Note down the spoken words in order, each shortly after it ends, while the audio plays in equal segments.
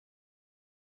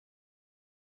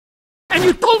And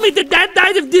you told me that Dad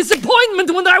died of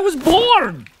disappointment when I was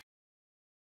born!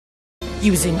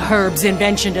 Using Herb's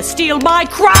invention to steal my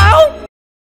crown?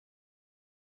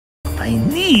 I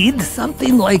need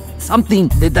something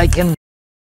that I can...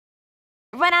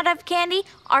 Run out of candy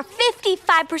are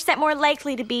 55% more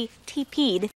likely to be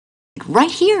TP'd.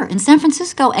 Right here in San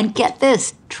Francisco, and get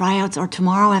this, tryouts are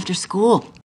tomorrow after school.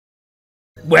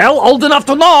 Well, old enough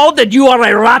to know that you are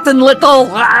a rotten little...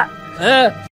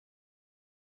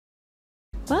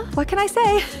 Well, what can I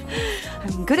say?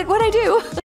 I'm good at what I do.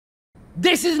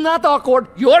 This is not awkward.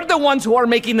 You're the ones who are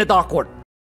making it awkward.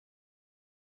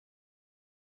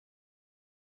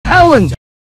 Helen!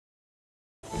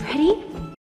 Freddie?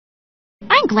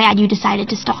 I'm glad you decided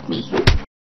to stalk me.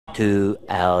 2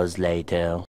 hours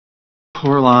later.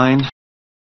 Coraline.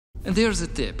 And there's a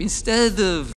tip. Instead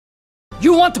of...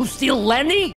 You want to steal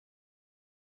Lenny?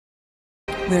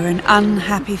 We're an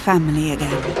unhappy family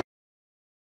again.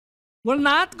 We're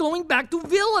not going back to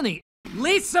villainy.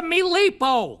 Lisa mi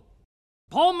lipo.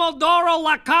 Pomodoro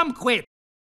la kumquat.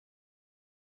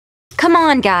 Come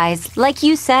on, guys. Like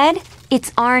you said,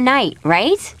 it's our night,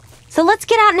 right? So let's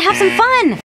get out and have some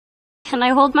fun. Can I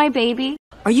hold my baby?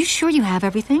 Are you sure you have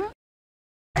everything?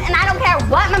 And I don't care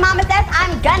what my mama says,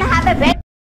 I'm gonna have a baby.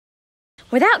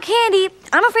 Without candy,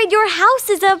 I'm afraid your house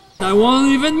is a... I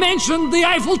won't even mention the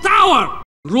Eiffel Tower.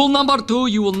 Rule number 2,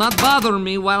 you will not bother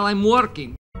me while I'm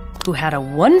working. Who had a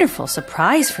wonderful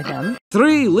surprise for them.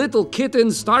 3 little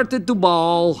kittens started to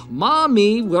bawl.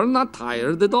 Mommy were not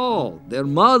tired at all. Their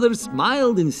mother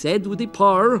smiled and said with a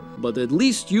purr, but at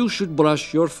least you should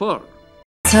brush your fur.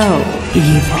 So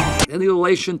evil. Any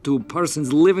relation to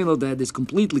persons living or dead is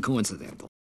completely coincidental.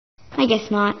 I guess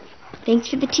not. Thanks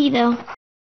for the tea, though.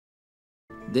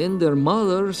 Then their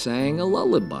mother sang a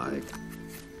lullaby.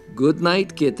 Good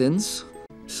night, kittens.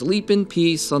 Sleep in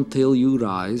peace until you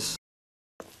rise.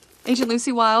 Agent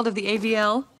Lucy Wilde of the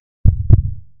AVL.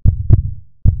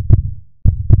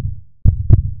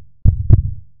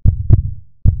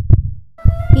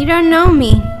 You don't know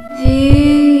me, do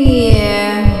you?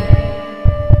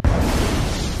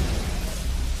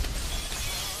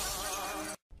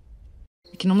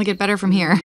 It can only get better from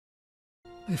here.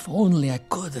 If only I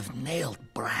could have nailed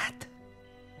Brad.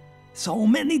 So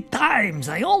many times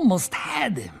I almost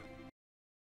had him.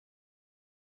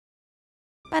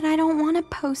 But I don't want a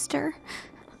poster.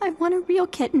 I want a real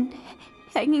kitten,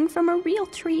 hanging from a real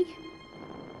tree.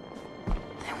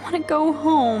 I want to go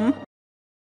home.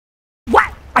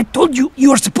 What? I told you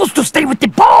you were supposed to stay with the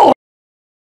ball!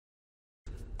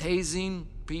 Tasing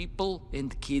people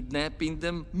and kidnapping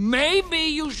them? Maybe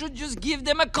you should just give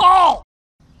them a call!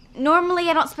 Normally,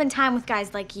 I don't spend time with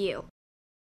guys like you.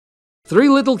 3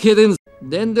 little kittens.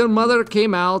 Then their mother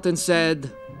came out and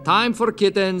said, "Time for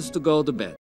kittens to go to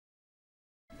bed."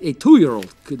 A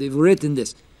 2-year-old could have written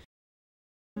this.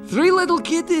 3 little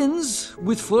kittens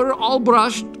with fur all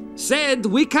brushed said,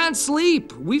 "We can't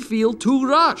sleep. We feel too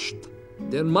rushed."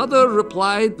 Their mother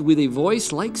replied with a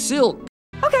voice like silk.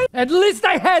 Okay. At least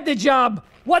I had the job.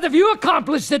 What have you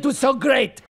accomplished that was so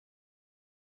great?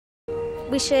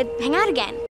 We should hang out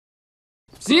again.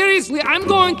 Seriously, I'm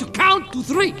going to count to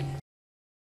 3.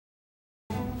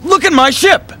 Look at my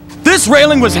ship! This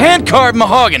railing was hand-carved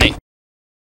mahogany.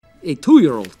 A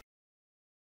 2-year-old.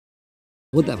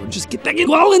 Whatever, just get back in.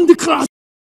 Go in the class.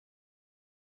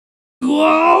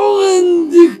 Go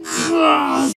in the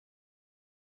class.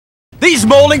 These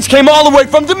moldings came all the way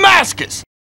from Damascus!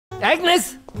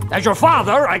 Agnes, as your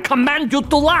father, I command you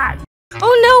to lie.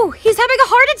 Oh no, he's having a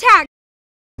heart attack!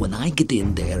 When I get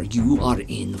in there, you are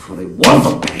in for a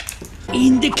wolf pack.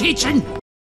 In the kitchen.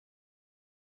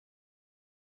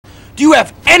 Do you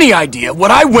have any idea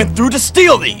what I went through to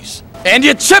steal these? And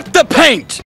you chipped the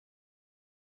paint!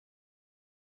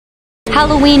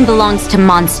 Halloween belongs to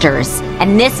monsters,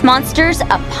 and this monster's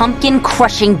a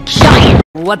pumpkin-crushing giant.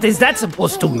 What is that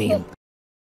supposed to mean?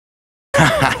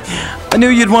 I knew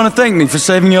you'd want to thank me for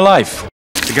saving your life.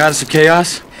 The goddess of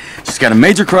chaos, she's got a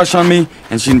major crush on me,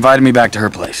 and she invited me back to her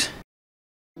place.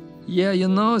 Yeah, you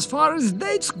know, as far as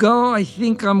dates go, I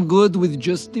think I'm good with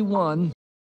just the one.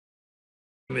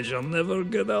 Which I'll never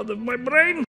get out of my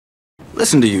brain.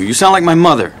 Listen to you, you sound like my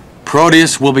mother.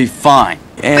 Proteus will be fine.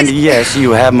 And yes,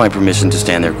 you have my permission to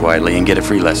stand there quietly and get a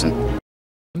free lesson.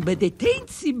 But a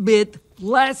teensy bit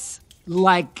less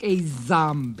like a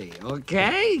zombie,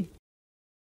 okay?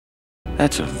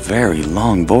 That's a very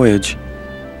long voyage.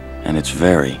 And it's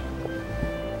very,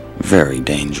 very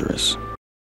dangerous.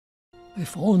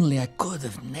 If only I could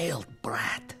have nailed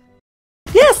Brad.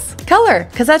 Yes, color,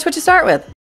 because that's what you start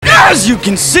with. As you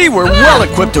can see, we're well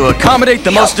equipped to accommodate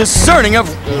the most discerning of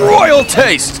royal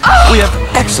taste. We have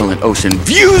excellent ocean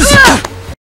views.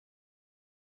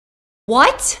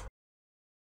 What?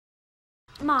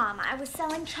 Mom, I was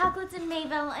selling chocolates in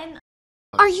Mayville and...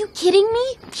 Are you kidding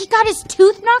me? He got his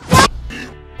tooth knocked out?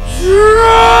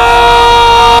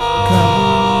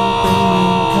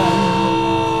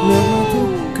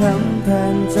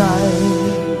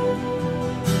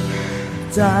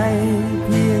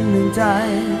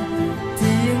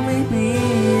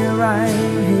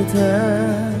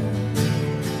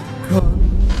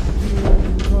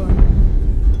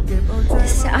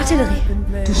 Das ist Artillerie.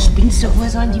 Du spinnst doch, woher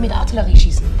sollen die mit Artillerie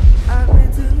schießen?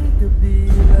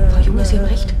 Frau Junge, Sie haben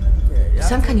recht. Das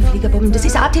sind keine Fliegerbomben, das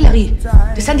ist Artillerie.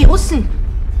 Das sind die Russen.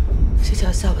 Das ist ja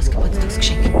ein sauberes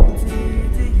Geburtstagsgeschenk.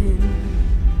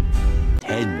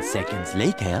 10 seconds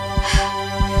later.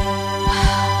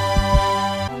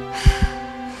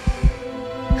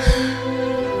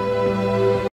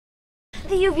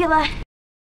 The uvula.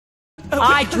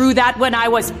 I drew that when I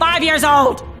was 5 years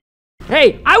old.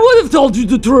 Hey, I would have told you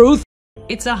the truth.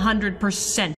 It's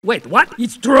 100%. Wait, what?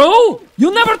 It's true?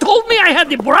 You never told me I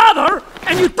had a brother,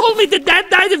 and you told me that Dad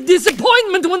died of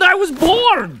disappointment when I was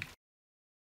born.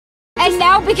 And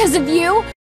now, because of you,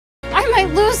 I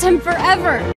might lose him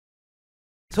forever.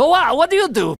 So what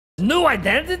do? New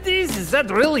identities? Is that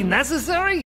really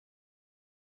necessary?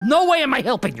 No way am I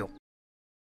helping you.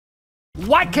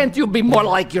 Why can't you be more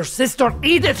like your sister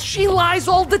Edith? She lies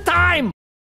all the time.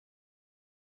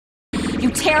 You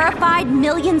terrified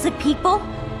millions of people?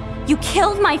 You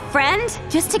killed my friend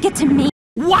just to get to me?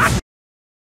 What?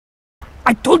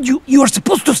 I told you you were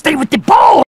supposed to stay with the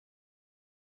ball.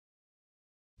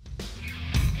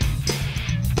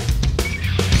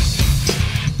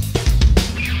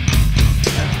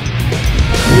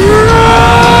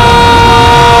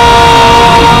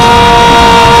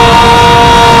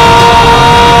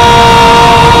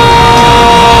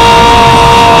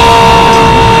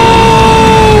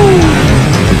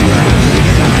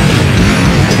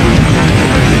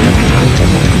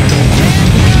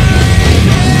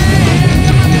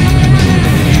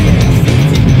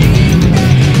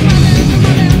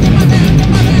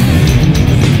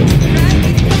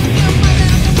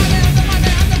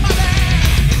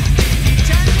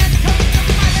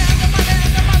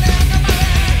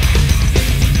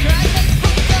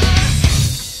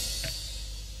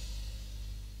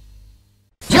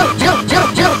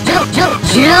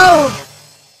 Joe!